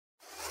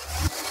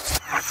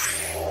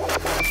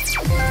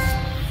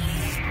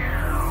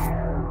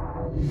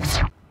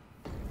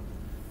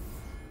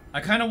I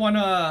kind of want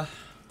to...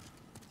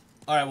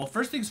 Alright, well,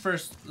 first things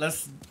first,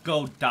 let's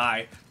go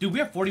die. Dude, we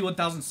have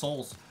 41,000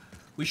 souls.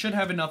 We should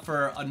have enough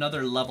for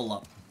another level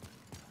up.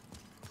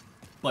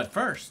 But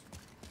first,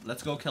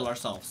 let's go kill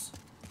ourselves.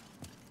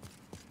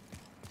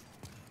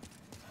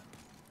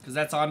 Because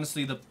that's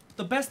honestly the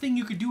best thing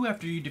you could do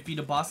after you defeat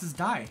a boss is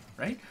die,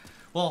 right?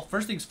 Well,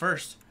 first things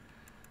first.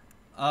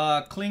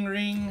 Cling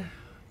ring.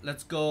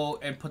 Let's go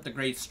and put the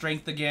great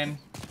strength again.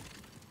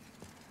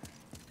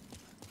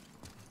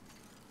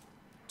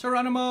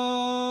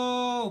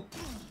 Geronimo!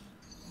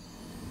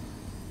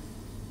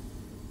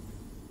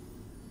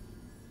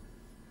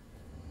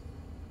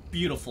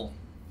 Beautiful.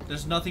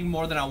 There's nothing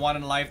more than I want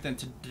in life than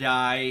to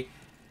die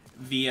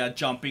via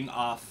jumping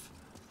off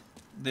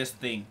this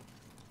thing.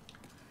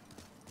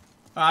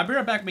 I'll be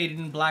right back, Maiden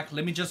in Black.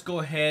 Let me just go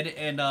ahead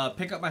and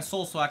pick up my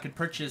soul so I can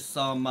purchase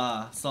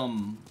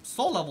some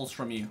soul levels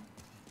from you.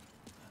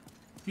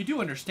 You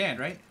do understand,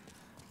 right?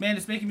 Man,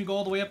 it's making me go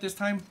all the way up this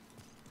time.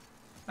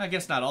 I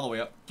guess not all the way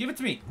up. Give it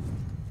to me.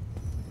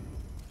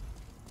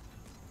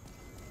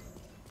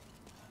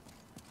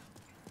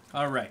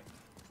 Alright.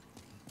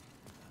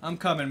 I'm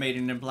coming,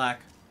 Maiden in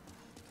Black.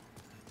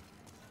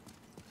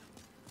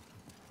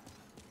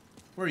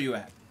 Where are you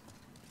at?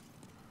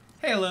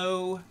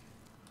 Hello.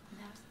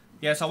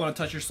 Yes, I want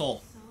to touch your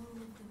soul.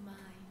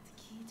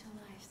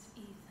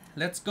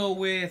 Let's go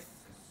with...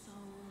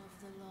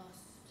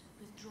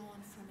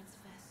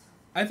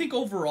 I think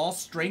overall,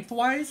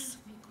 strength-wise,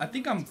 I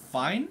think I'm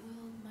fine.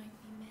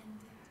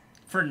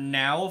 For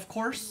now, of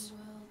course.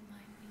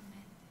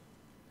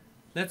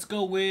 Let's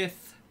go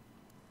with...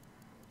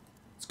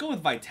 Let's go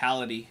with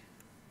Vitality.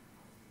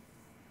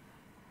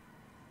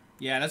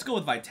 Yeah, let's go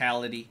with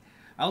Vitality.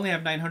 I only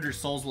have 900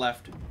 souls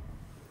left.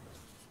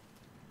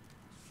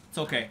 It's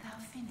okay.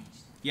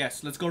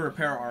 Yes, let's go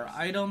repair our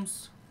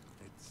items.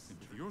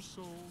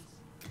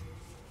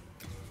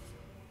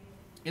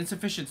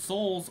 Insufficient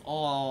souls.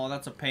 Oh,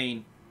 that's a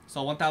pain.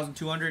 So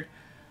 1,200.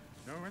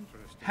 No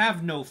interest.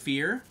 Have no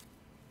fear.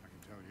 I can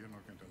tell you're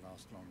not going to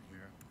last long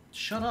here.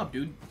 Shut up,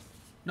 dude.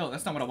 No,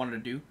 that's not what I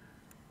wanted to do.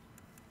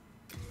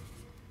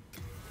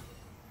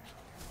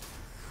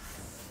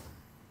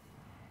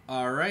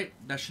 Alright,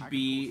 that should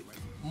be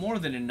more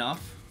than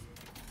enough.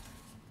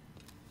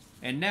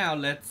 And now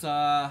let's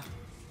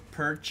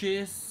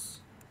purchase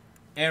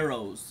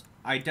arrows.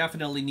 I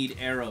definitely need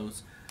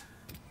arrows.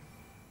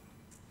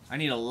 I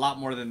need a lot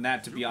more than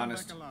that, to be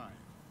honest.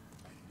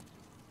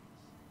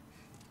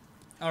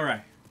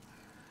 Alright.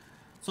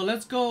 So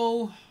let's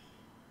go...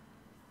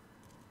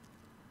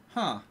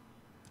 Huh.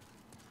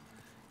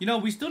 You know,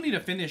 we still need to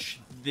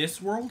finish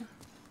this world.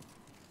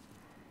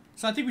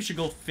 So I think we should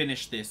go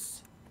finish this.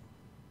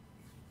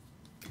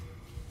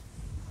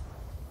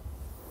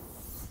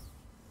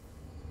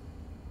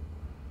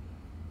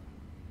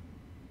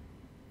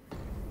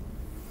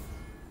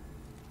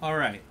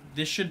 Alright.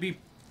 This should be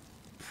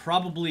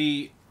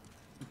probably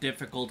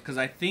difficult, because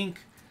I think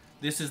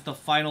this is the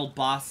final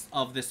boss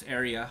of this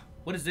area.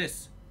 What is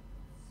this?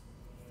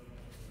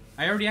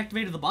 I already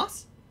activated the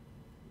boss?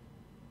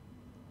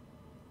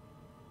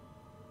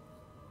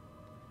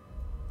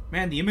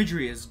 Man, the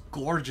imagery is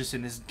gorgeous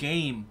in this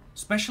game.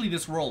 Especially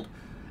this world.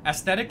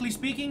 Aesthetically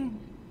speaking,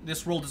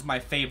 this world is my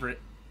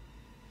favorite.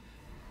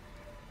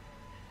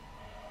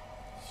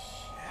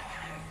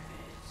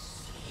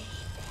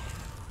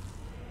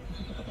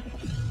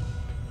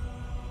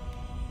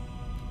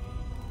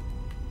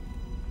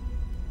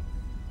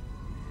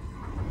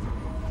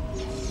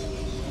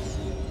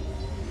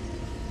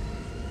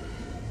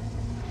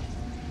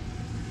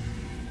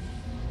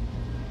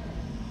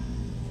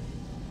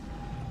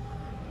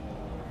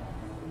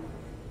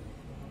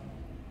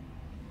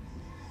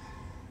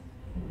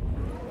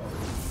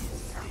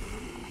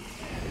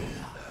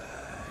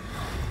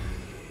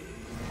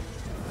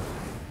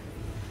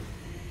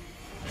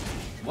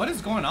 What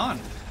is going on?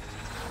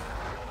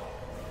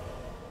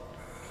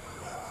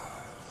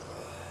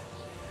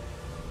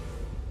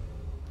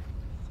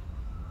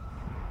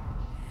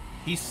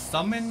 He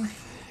summoned...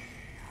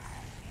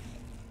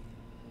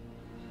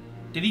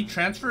 Did he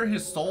transfer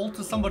his soul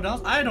to someone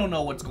else? I don't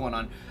know what's going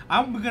on.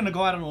 I'm gonna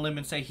go out on a limb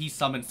and say he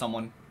summoned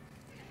someone.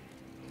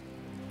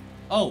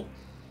 Oh.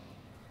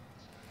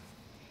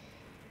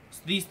 It's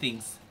these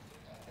things.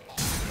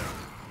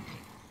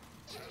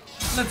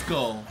 Let's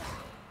go.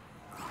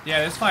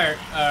 Yeah,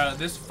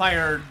 this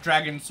fire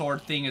dragon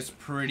sword thing is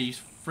pretty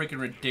freaking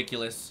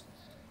ridiculous.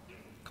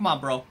 Come on,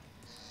 bro.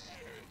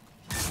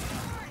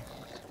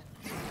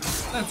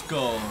 Let's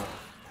go.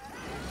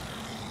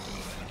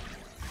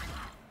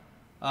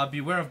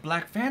 Beware of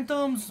black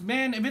phantoms.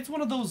 Man, if it's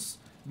one of those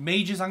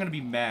mages, I'm gonna be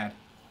mad.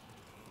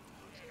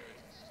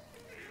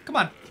 Come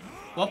on.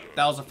 Well,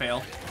 that was a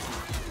fail.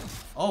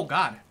 Oh,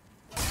 God.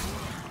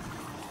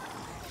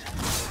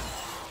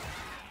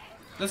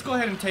 Let's go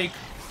ahead and take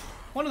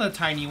one of the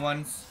tiny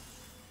ones.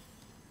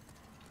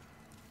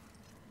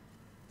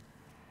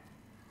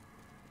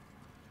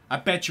 I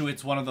bet you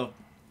it's one of the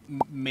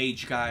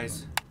mage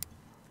guys.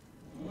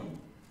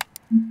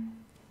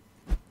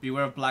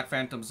 Beware of black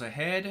phantoms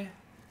ahead.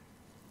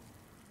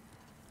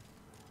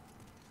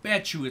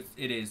 Bet you it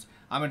is.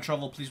 I'm in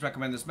trouble. Please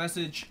recommend this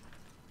message.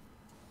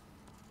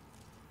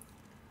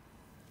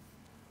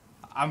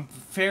 I'm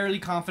fairly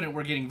confident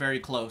we're getting very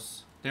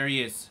close. There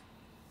he is.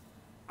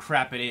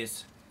 Crap, it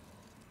is.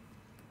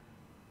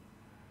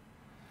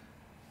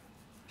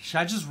 Should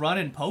I just run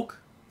and poke?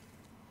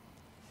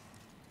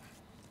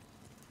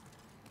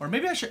 Or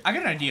maybe I should. I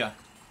got an idea.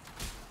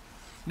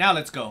 Now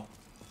let's go.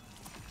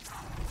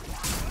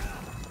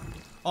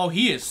 Oh,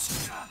 he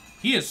is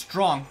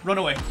strong. Run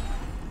away.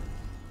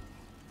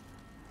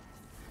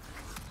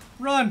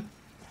 Run.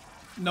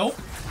 Nope.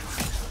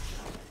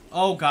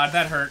 Oh god,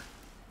 that hurt.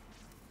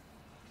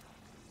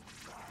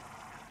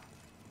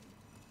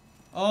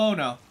 Oh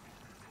no.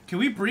 Can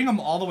we bring him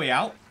all the way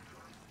out?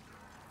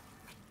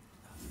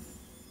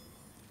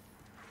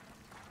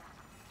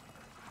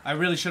 I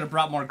really should have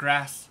brought more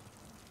grass.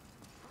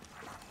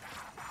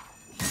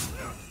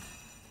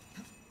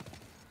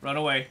 Run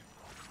away.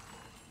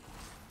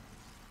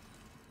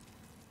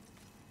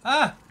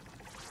 Ah!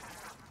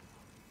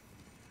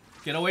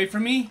 Get away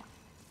from me.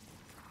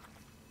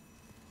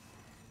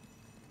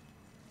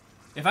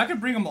 If I could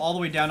bring him all the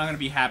way down, I'm gonna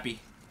be happy.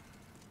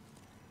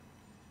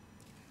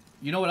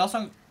 You know what else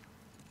I'm...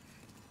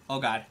 Oh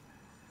god.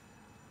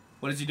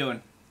 What is he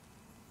doing?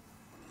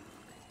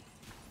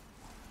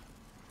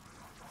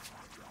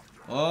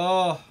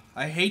 Oh,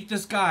 I hate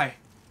this guy.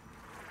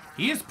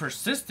 He is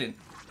persistent.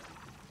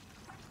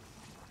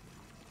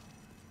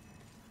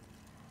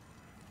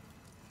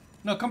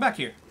 No, come back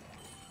here.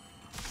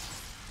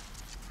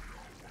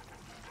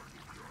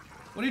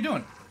 What are you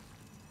doing?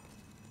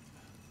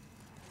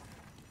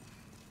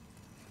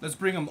 Let's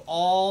bring him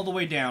all the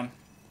way down.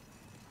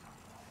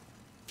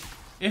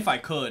 If I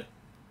could.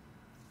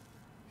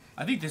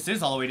 I think this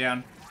is all the way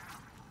down.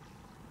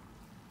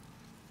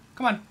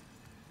 Come on.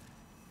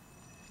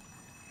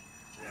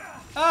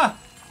 Ah!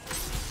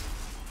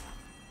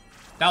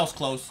 That was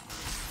close.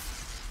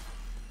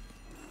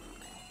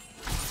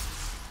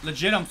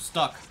 Legit, I'm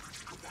stuck.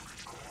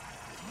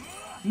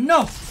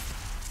 No!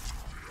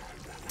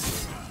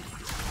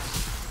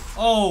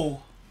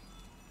 Oh.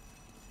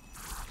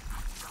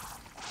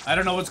 I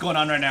don't know what's going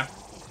on right now.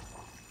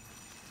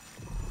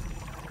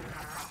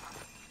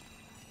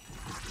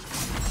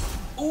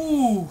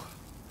 Ooh.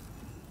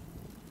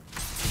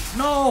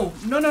 No.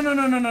 No, no, no,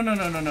 no, no, no, no,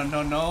 no, no, no,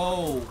 no,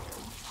 no.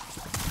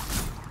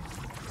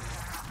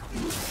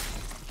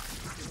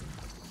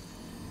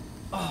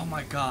 Oh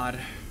my god.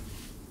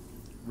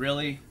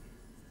 Really?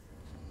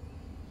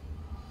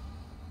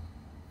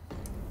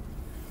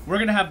 We're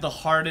gonna have the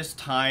hardest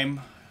time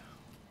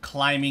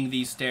climbing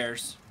these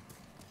stairs.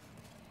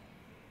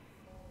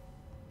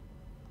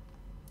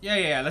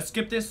 Yeah, let's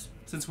skip this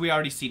since we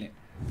already seen it.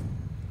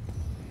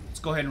 Let's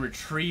go ahead and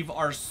retrieve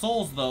our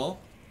souls though.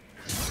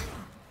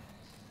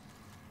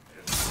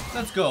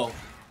 Let's go.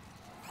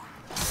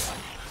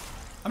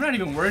 I'm not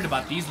even worried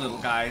about these little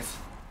guys.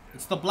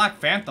 It's the Black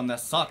Phantom that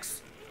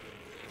sucks.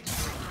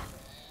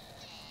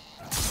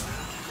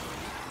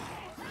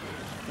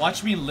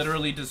 Watch me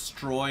literally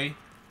destroy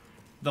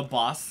the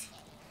boss.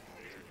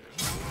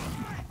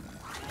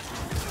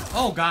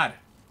 Oh god.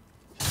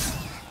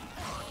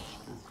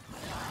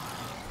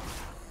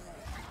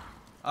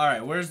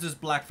 Alright, where's this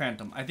Black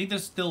Phantom? I think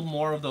there's still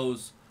more of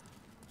those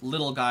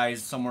little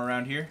guys somewhere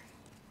around here.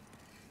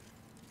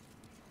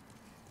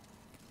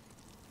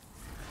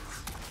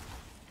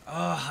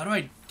 How do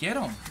I get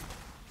them?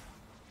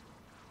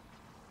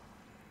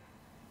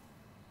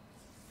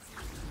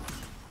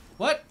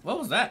 What? What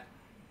was that?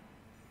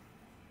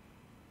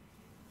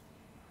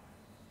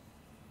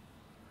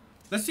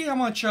 Let's see how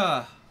much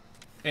an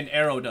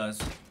arrow does.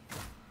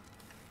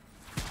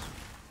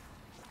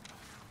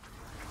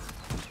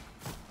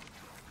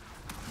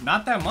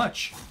 Not that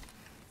much.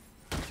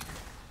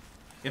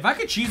 If I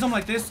could cheese them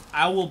like this,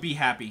 I will be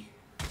happy.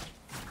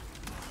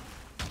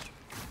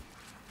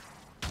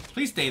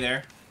 Please stay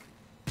there.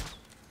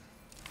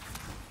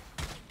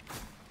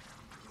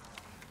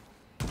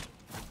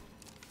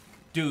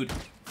 Dude.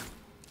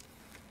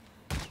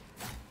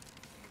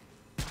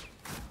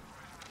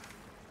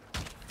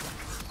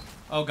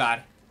 Oh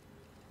god.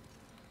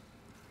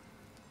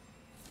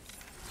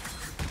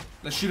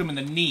 Let's shoot him in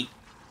the knee.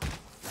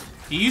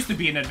 He used to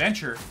be an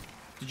adventurer.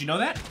 Did you know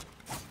that?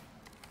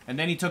 And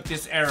then he took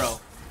this arrow.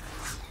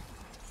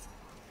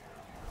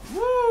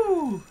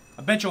 Woo!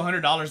 I bet you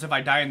 $100 if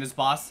I die in this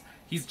boss,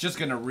 he's just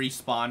gonna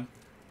respawn.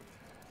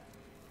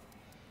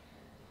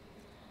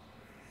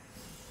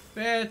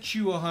 Bet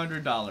you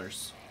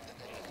 $100.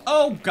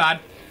 Oh god.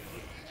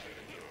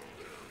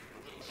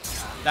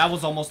 That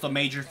was almost a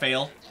major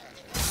fail.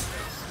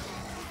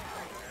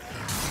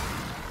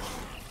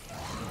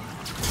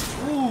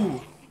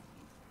 Ooh.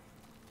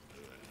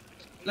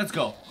 Let's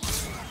go.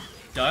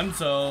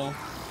 Dunzo.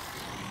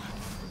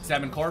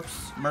 Salmon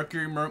corpse,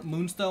 mercury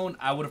moonstone.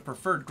 I would have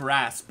preferred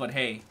grass, but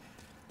hey.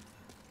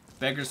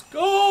 Beggars.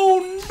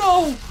 Oh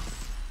no!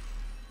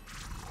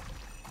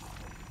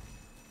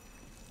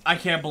 I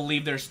can't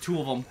believe there's two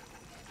of them.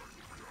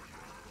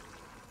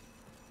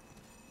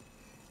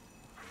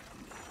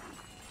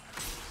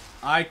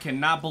 I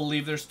cannot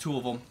believe there's two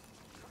of them.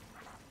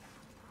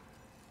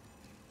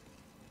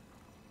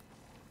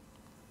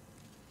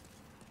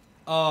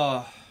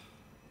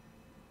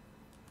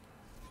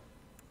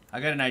 I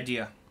got an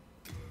idea.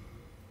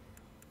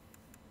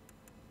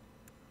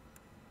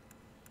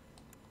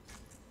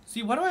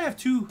 See, why do I have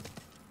two?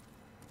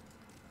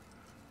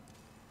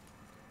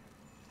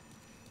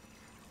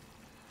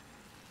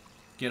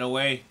 Get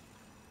away.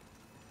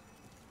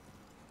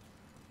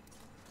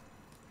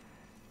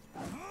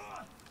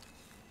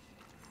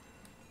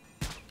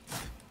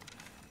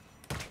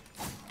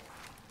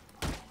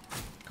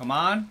 Come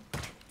on.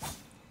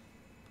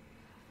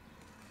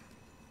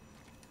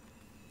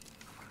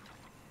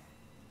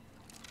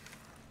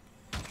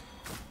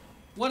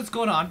 What is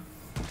going on?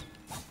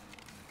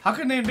 How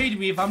can they invade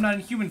me if I'm not in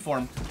human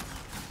form?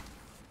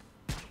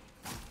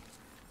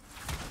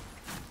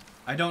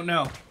 I don't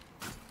know.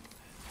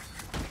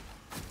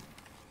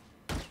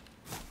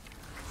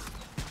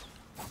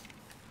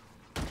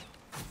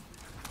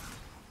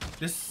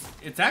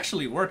 It's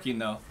actually working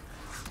though.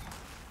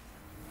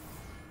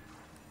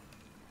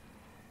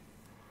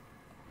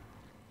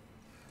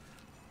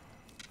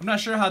 I'm not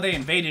sure how they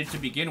invaded to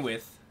begin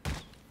with.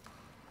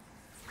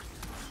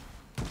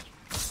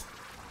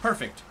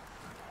 Perfect.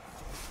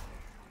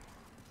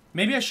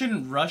 Maybe I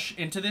shouldn't rush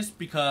into this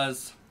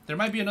because there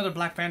might be another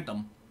Black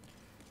Phantom.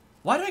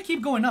 Why do I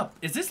keep going up?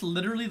 Is this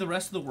literally the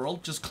rest of the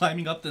world just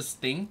climbing up this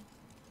thing?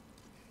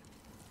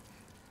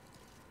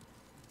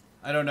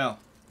 I don't know.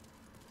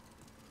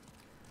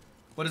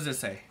 What does this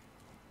say?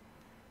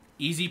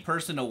 Easy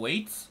person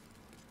awaits?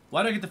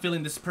 Why do I get the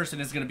feeling this person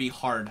is going to be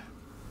hard?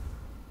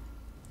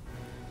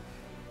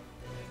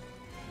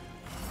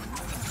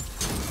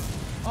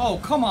 Oh,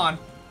 come on.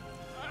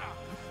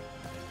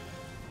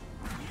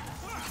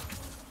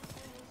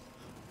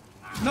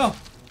 No.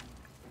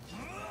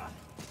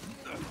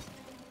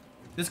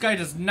 This guy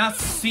does not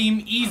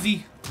seem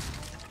easy.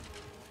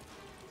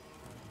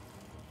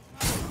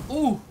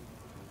 Ooh.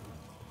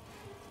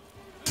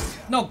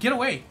 No, get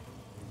away.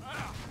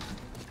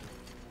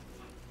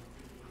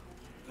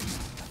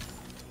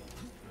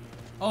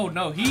 Oh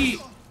no, he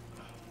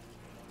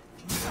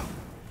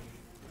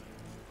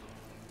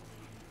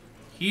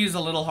is a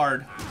little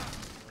hard.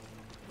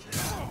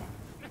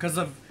 Because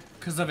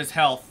of his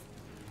health.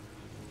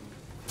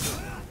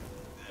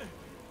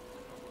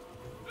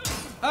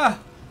 Ah!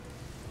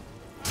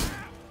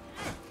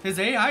 His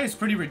AI is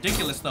pretty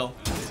ridiculous, though.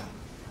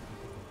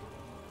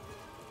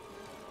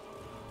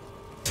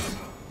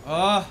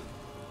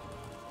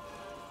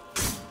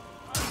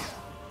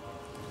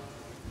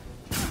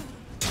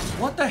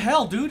 What the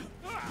hell, dude?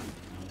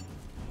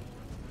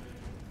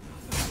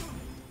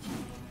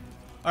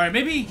 Alright,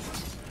 maybe...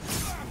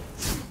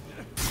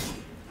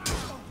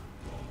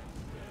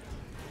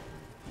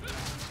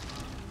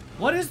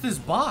 What is this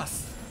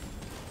boss?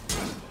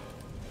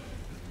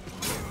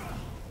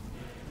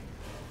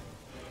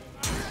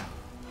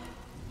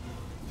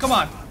 Come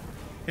on.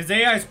 His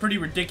AI is pretty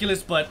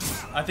ridiculous, but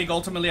I think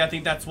ultimately,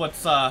 that's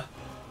what's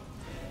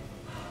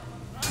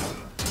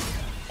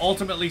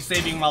ultimately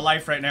saving my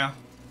life right now.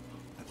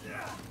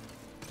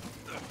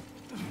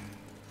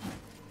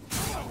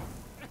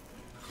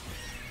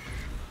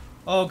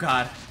 Oh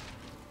god.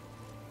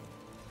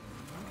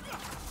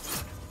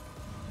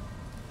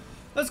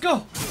 Let's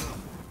go.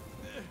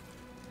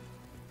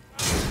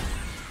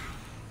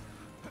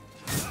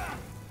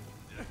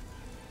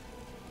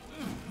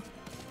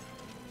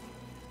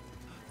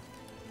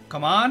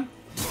 Come on.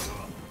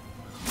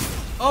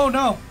 Oh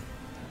no.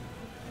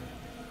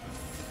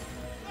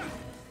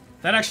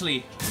 That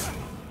actually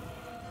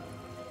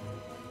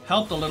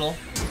helped a little.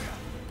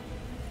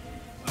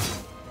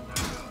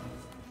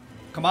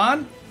 Come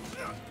on.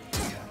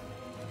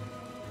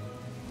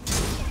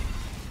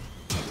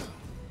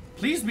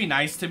 Please be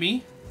nice to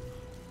me.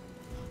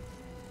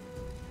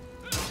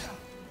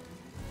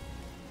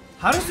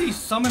 How does he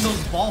summon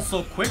those balls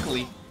so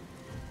quickly?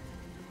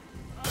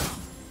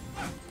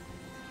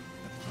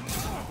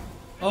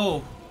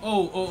 Oh,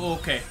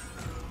 okay.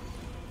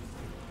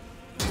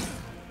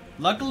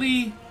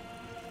 Luckily,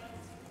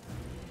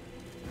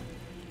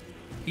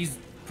 he's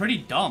pretty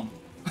dumb.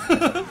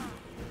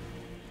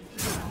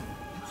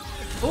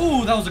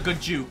 Oh, that was a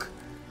good juke.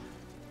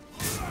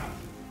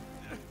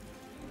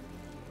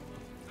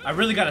 I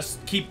really gotta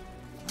keep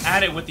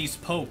at it with these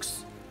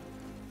pokes.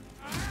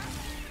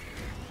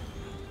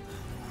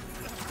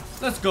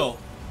 Let's go.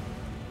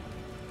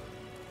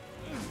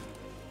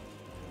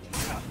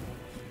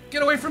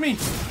 Get away from me!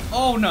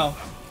 Oh no.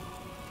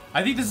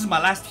 I think this is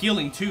my last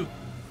healing too.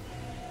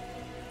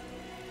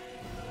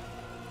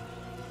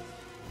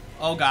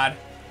 Oh god.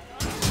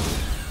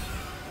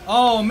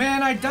 Oh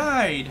man, I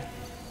died.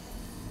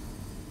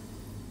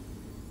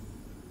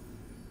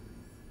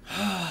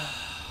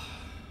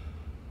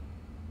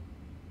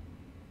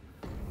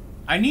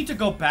 I need to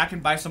go back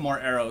and buy some more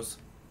arrows.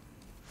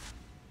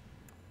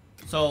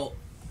 So,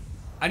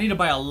 I need to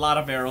buy a lot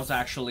of arrows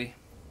actually.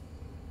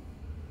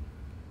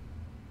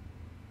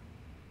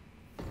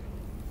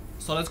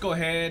 So let's go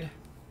ahead.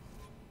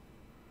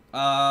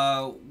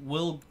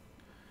 We'll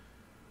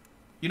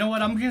You know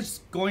what? I'm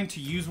just going to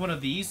use one of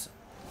these.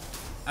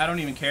 I don't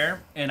even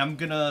care. And I'm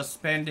gonna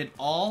spend it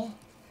all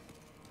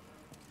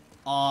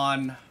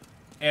on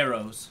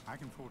arrows. I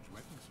can forge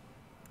weapons.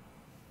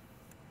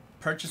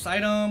 Purchase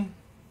item.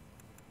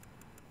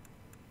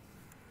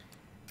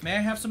 May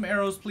I have some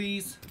arrows,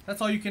 please?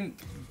 That's all you can...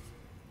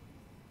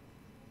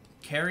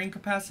 Carrying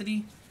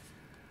capacity?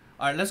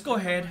 Alright, let's go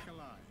ahead.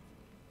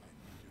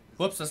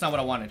 Whoops, that's not what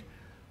I wanted.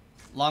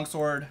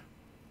 Longsword.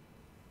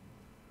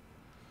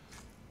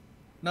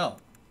 No.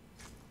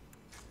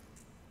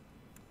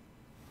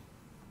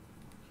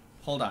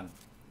 Hold on.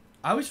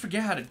 I always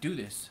forget how to do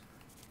this.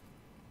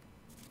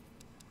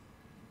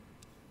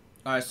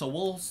 Alright, so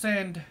we'll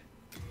send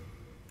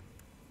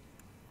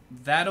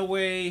that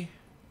away.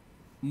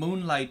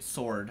 Moonlight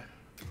sword.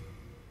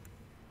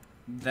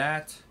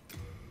 That.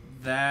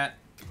 I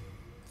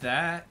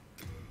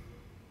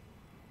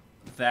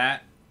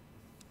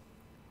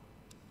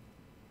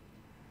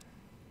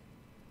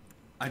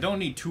don't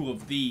need 2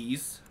 of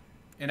these.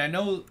 And I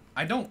know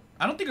I don't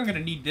think I'm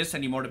gonna need this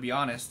anymore, to be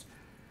honest.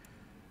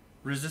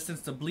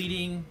 Resistance to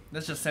bleeding.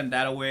 Let's just send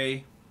that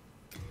away.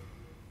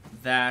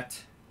 That.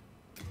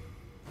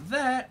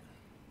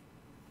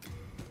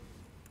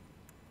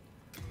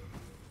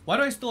 Why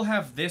do I still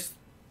have this?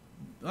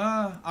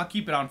 I'll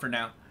keep it on for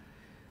now.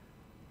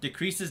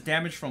 Decreases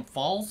damage from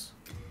falls.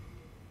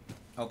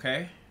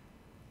 Okay.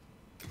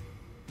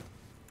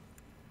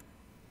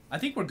 I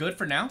think we're good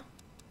for now.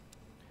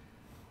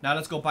 Now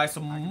let's go buy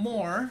some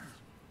more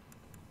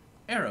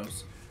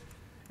arrows.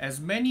 As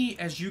many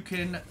as you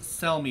can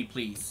sell me,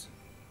 please.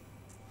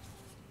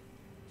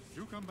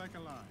 You come back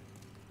alive.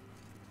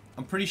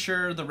 I'm pretty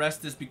sure the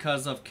rest is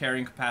because of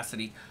carrying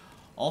capacity.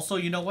 Also,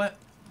 you know what?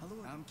 Hello,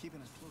 I'm keeping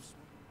a close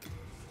watch.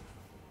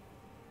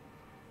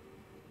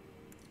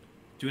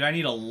 Dude, I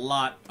need a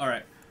lot.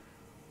 Alright.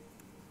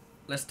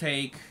 Let's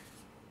take...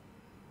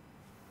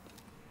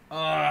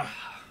 Alright,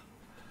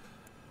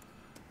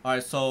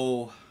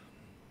 so...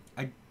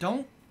 I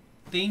don't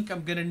think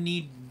I'm gonna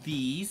need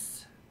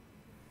these.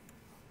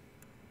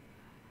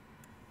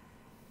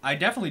 I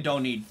definitely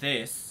don't need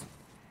this.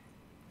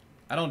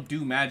 I don't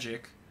do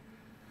magic.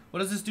 What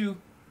does this do?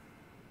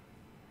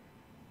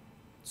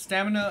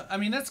 Stamina. I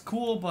mean, that's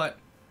cool, but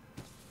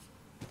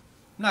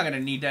I'm not gonna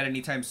need that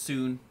anytime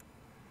soon.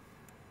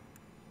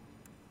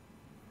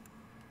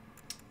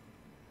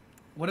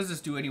 What does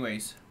this do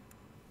anyways?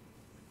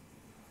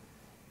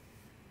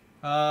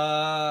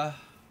 Over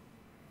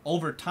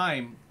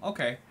time.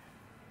 Okay.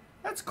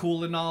 That's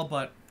cool and all,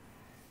 but...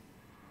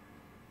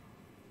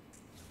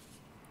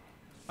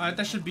 Alright,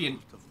 that should be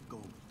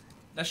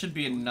that should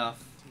be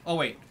enough. Oh,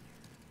 wait.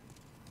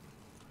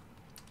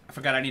 I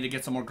forgot I need to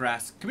get some more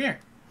grass. Come here.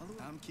 Hello,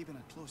 I'm keeping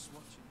a close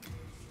watch.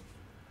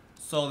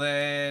 So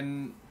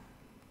then...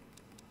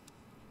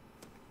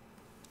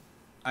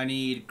 I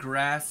need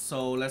grass,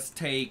 so let's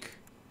take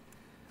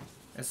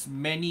as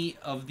many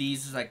of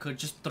these as I could.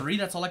 Just 3,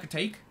 that's all I could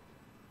take?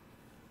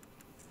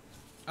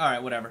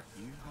 Alright, whatever.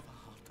 You have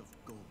a heart of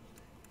gold.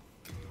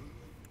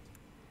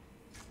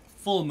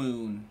 Full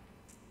moon.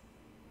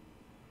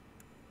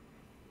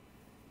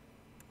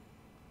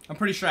 I'm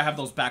pretty sure I have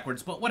those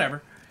backwards, but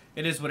whatever.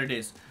 It is what it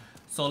is.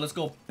 So let's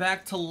go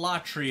back to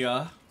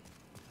Latria.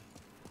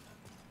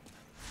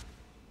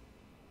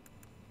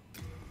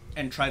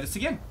 And try this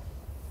again.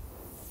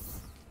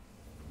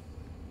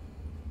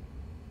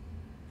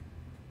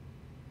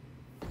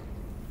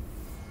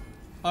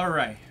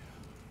 Alright.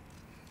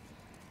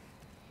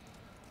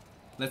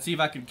 Let's see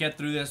if I can get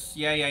through this.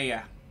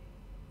 Yeah.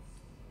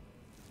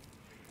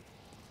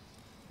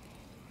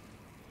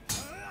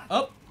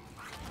 Oh.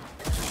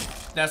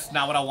 That's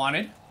not what I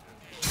wanted.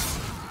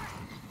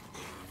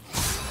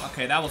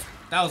 Okay, that was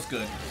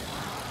good.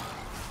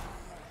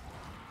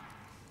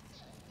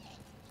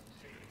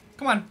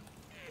 Come on.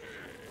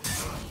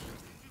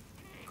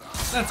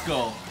 Let's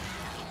go.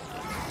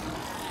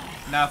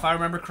 Now, if I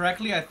remember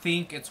correctly, I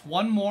think it's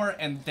 1 more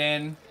and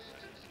then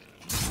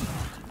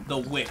the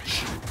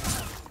witch.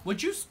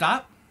 Would you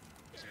stop?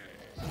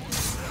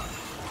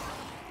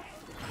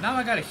 Now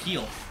I gotta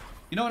heal.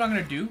 You know what I'm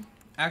gonna do?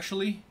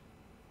 Actually.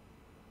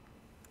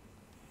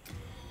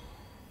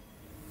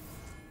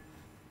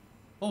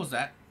 What was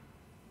that?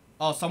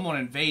 Oh, someone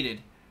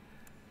invaded.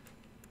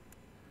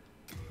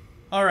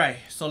 Alright,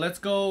 so let's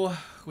go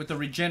with the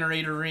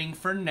regenerator ring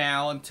for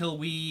now until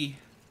we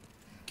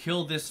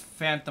kill this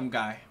phantom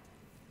guy.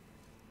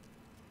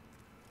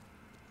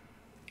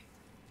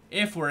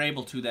 If we're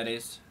able to, that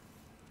is.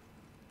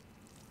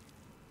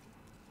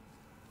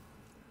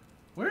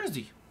 Where is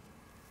he?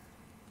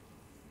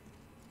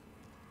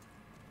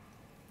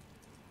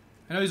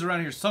 I know he's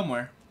around here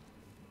somewhere.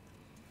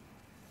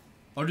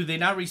 Or do they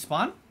not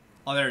respawn?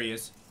 Oh, there he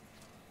is.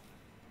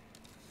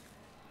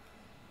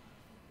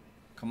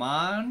 Come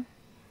on.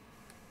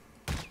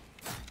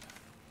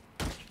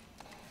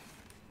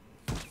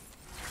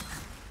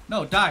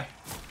 No, die.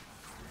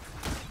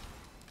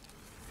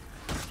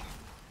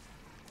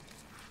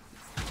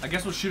 I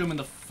guess we'll shoot him in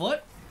the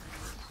foot.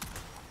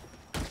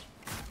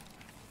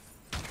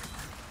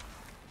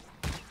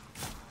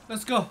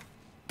 Let's go.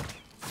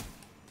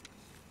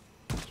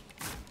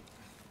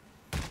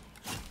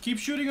 Keep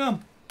shooting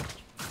him.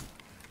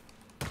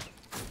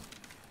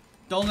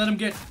 Don't let him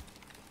get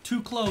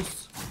too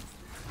close.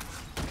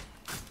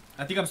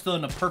 I think I'm still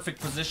in a perfect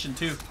position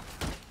too.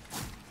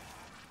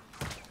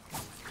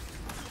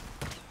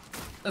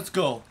 Let's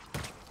go.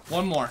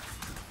 One more.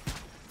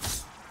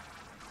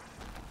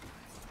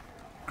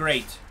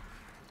 Great.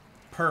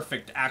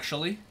 Perfect,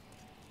 actually.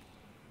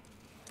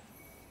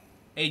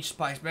 Age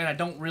spice, man, I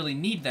don't really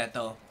need that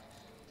though.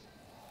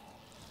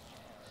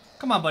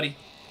 Come on, buddy.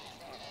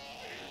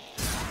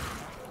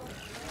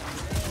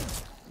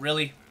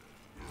 Really?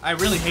 I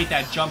really hate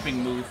that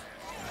jumping move.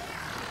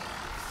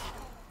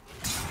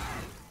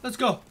 Let's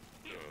go.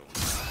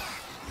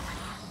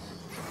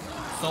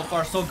 So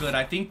far, so good.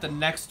 I think the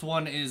next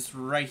one is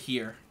right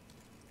here.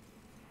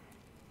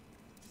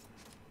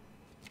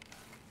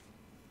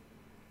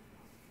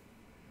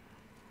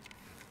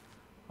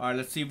 Alright,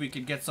 let's see if we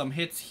can get some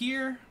hits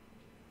here.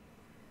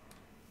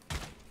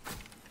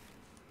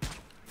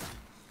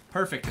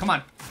 Perfect. Come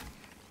on.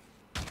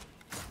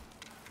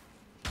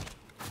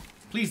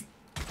 Please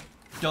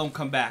don't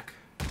come back.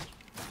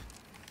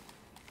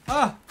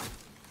 Ah!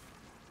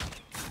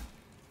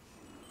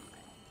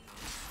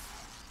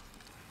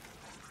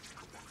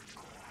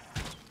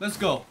 Let's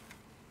go.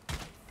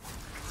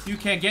 You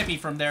can't get me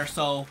from there,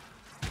 so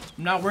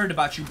I'm not worried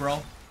about you,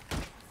 bro.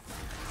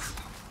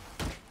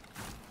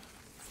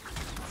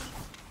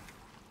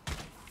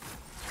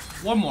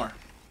 One more.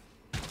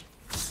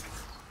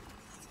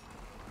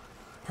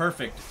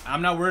 Perfect.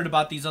 I'm not worried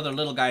about these other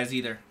little guys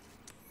either.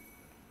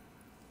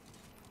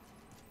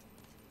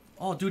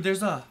 Oh, dude,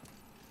 there's a...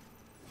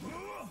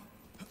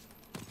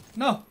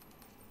 No.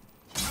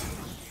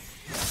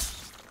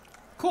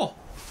 Cool.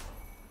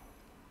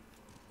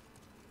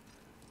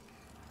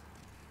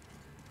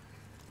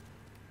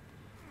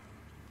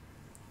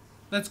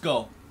 Let's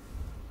go.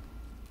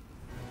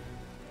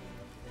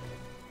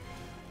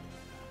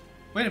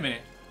 Wait a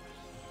minute.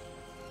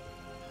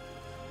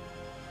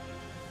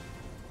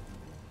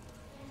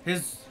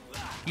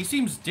 He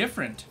seems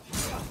different.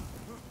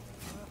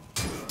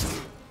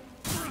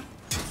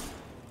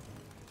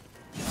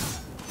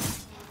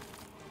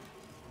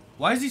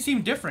 Why does he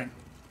seem different?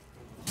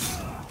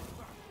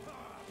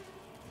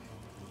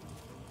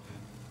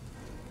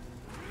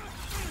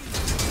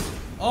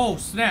 Oh,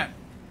 snap.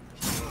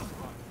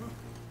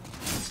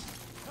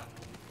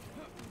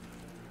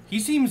 He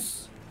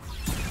seems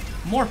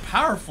more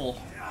powerful.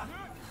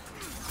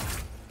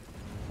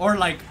 Or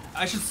like,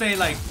 I should say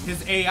like,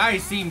 his AI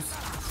seems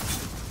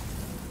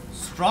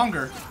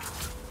stronger.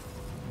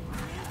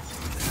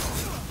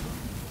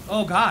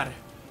 Oh God.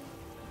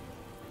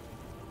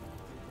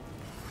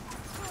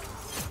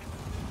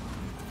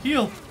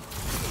 Heal.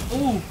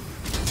 Ooh.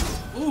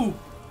 Ooh.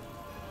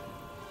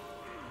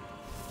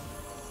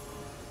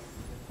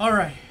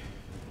 Alright.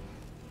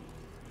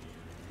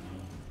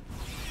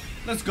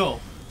 Let's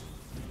go.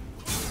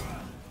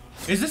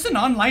 Is this an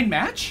online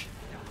match?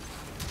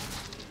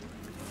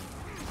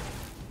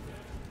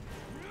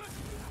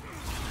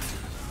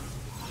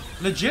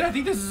 Legit, I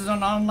think this is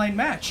an online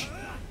match.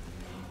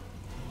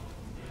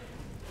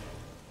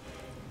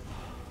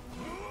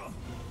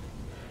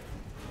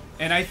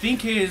 And I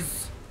think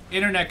his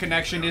internet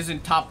connection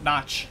isn't top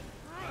notch.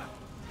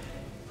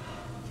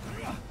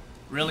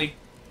 Really?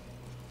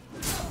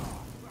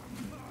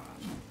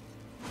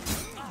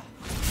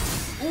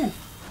 Ooh.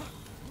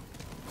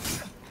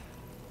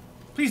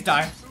 Please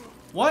die.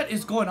 What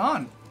is going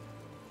on?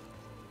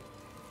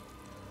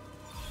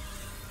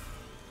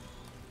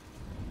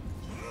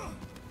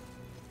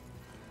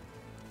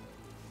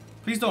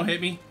 Please don't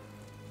hit me.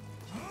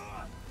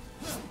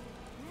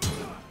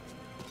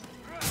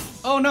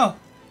 Oh no.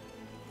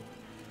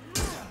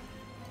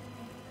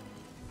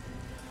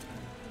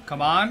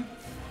 Come on.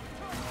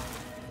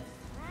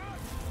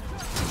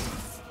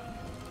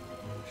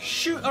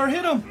 Shoot or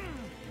hit him.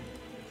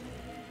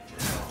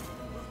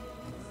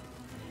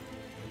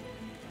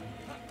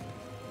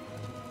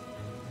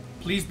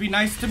 Please be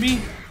nice to me.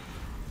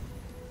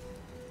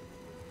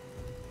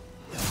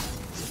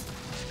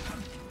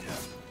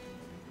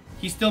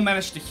 He still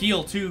managed to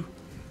heal too.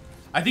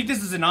 I think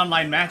this is an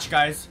online match,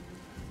 guys.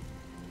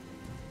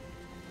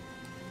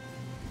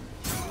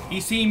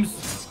 He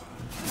seems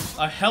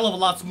a hell of a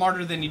lot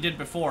smarter than he did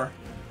before.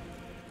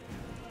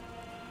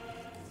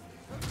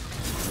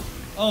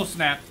 Oh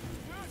snap.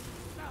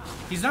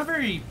 He's not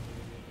very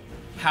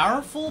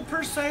powerful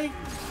per se,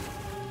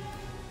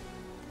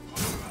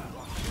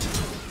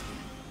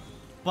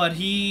 but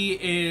he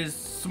is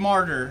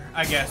smarter,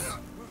 I guess.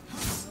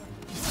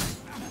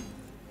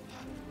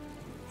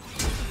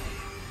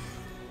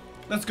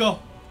 Let's go.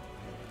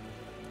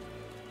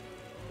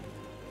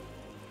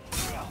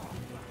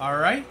 All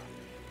right.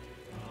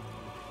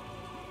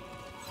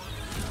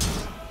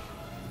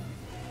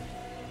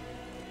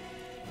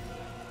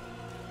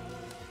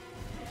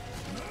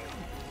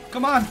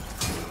 Come on.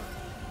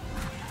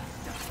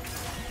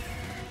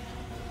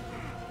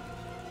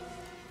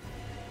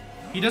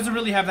 He doesn't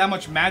really have that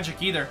much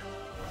magic either.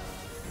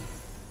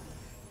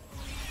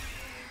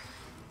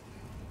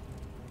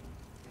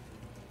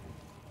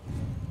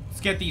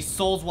 get these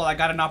souls while I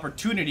got an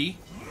opportunity.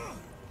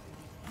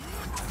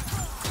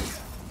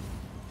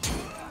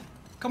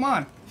 Come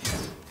on.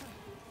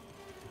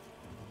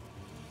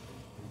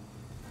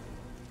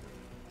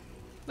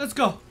 Let's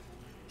go.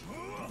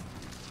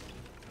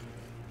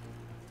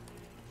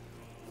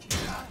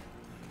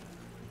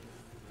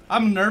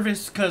 I'm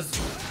nervous because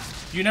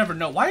you never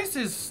know. Why is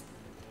his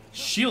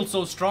shield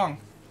so strong?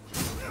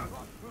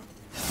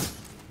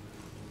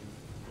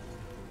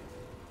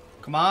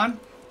 Come on.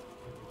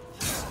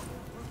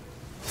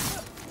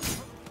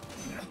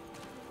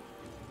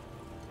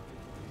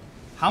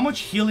 How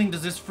much healing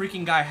does this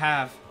freaking guy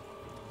have?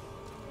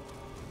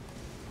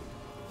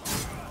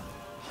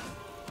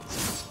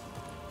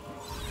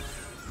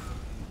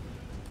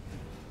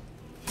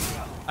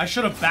 I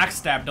should have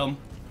backstabbed him.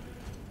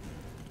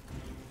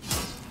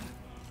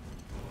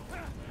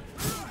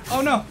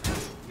 Oh no.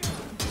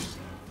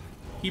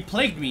 He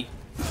plagued me.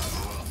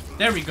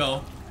 There we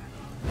go.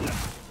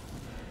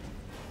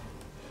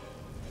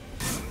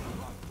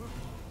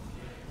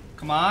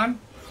 Come on.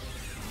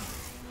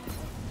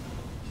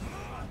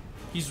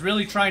 He's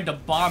really trying to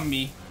bomb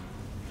me.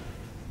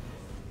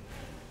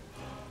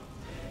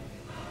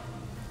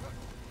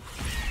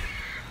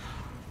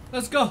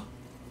 Let's go.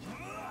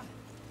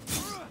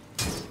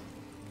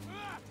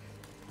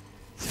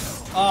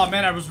 Oh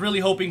man, I was really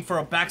hoping for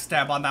a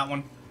backstab on that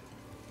one.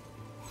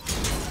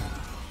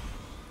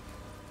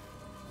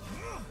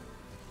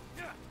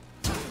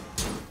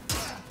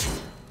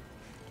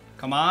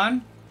 Come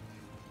on.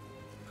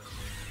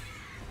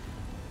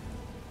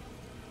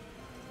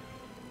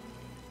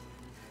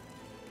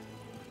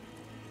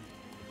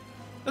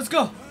 Let's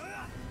go.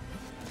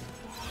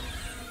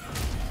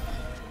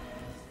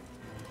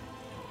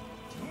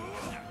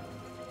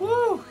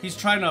 Woo! He's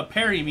trying to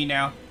parry me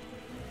now.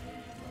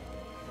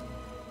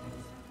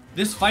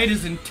 This fight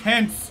is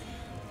intense.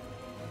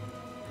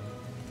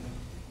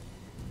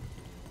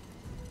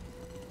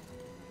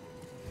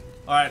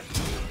 Alright.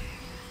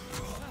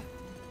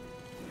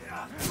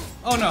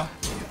 Oh no.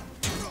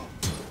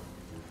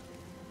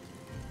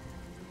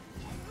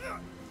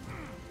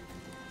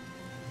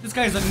 This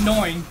guy's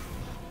annoying.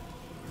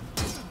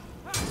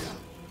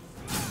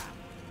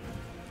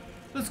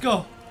 Let's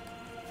go.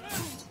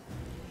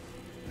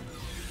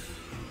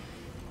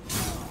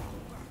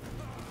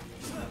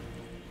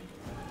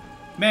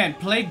 Man,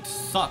 Plague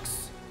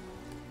sucks.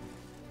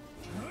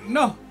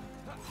 No.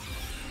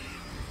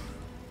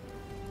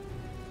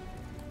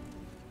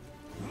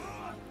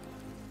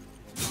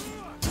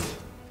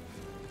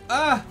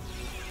 Ah.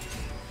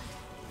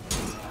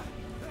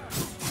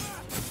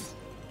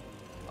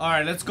 All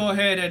right, let's go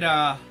ahead and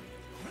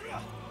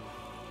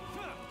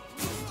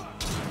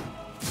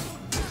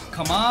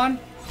come on.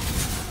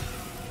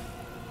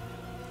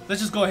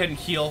 Let's just go ahead and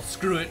heal.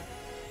 Screw it.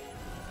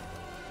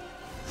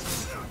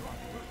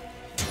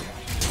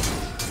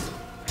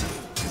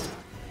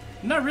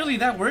 I'm not really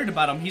that worried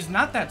about him. He's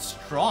not that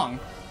strong.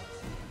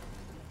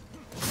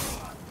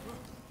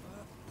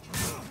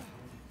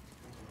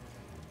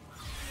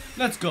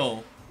 Let's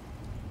go.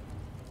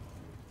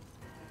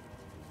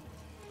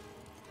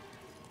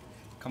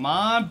 Come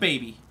on,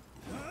 baby.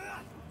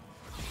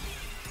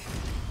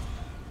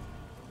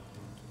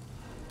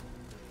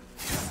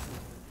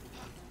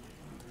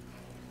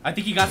 I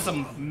think he got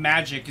some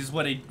magic is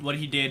what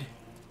he did.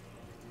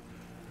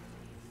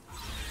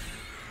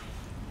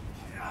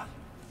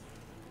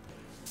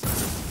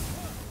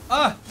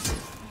 Ah!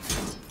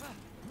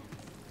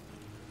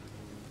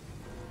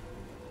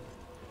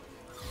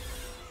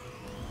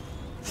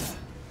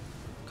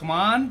 Come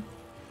on.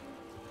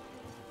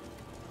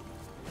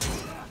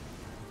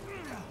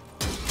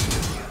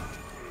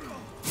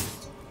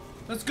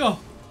 Let's go.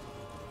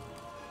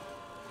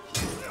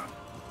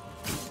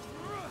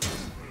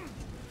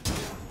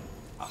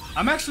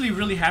 I'm actually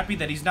really happy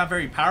that he's not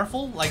very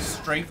powerful, like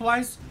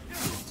strength-wise.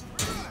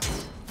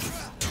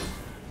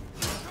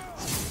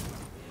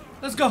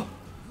 Let's go.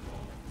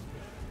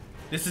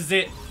 This is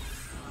it.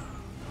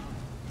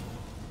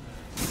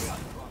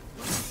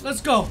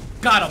 Let's go.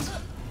 Got him.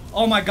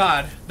 Oh my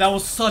god. That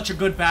was such a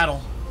good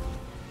battle.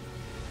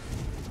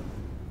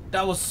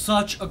 That was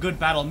such a good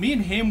battle. Me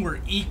and him were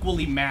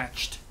equally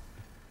matched.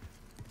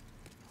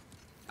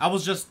 I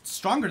was just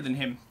stronger than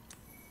him.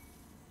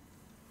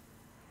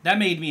 That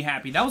made me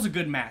happy. That was a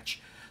good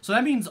match. So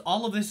that means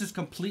all of this is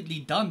completely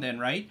done then,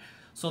 right?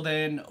 So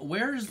then,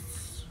 where's...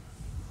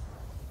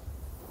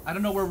 I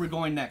don't know where we're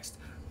going next.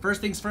 First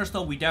things first,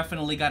 though, we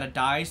definitely gotta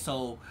die,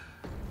 so...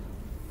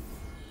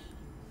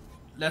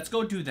 let's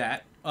go do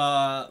that.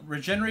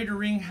 Regenerator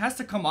ring has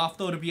to come off,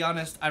 though, to be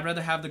honest. I'd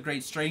rather have the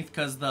great strength,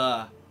 because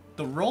the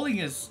rolling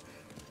is...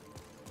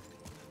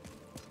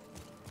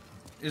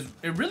 it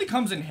really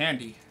comes in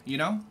handy, you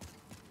know?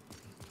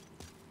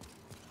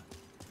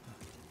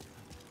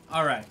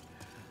 Alright.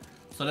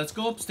 So let's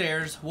go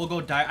upstairs. We'll go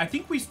die. I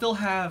think we still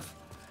have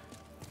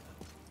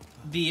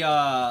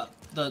the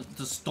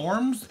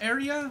storms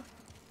area.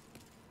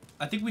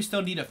 I think we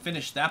still need to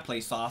finish that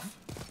place off.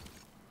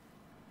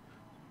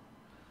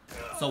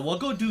 So we'll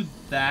go do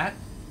that.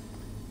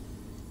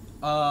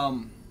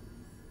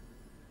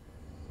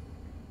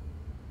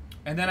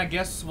 And then I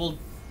guess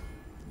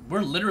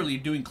we're literally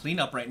doing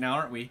cleanup right now,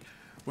 aren't we?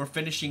 We're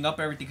finishing up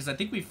everything because I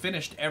think we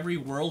finished every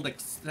world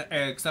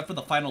except for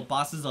the final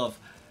bosses of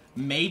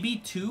maybe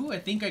 2. I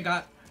think I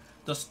got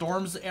the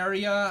Storms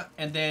area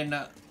and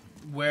then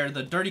where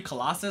the Dirty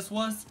Colossus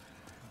was.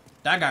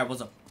 That guy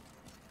was a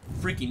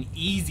freaking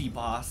easy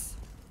boss.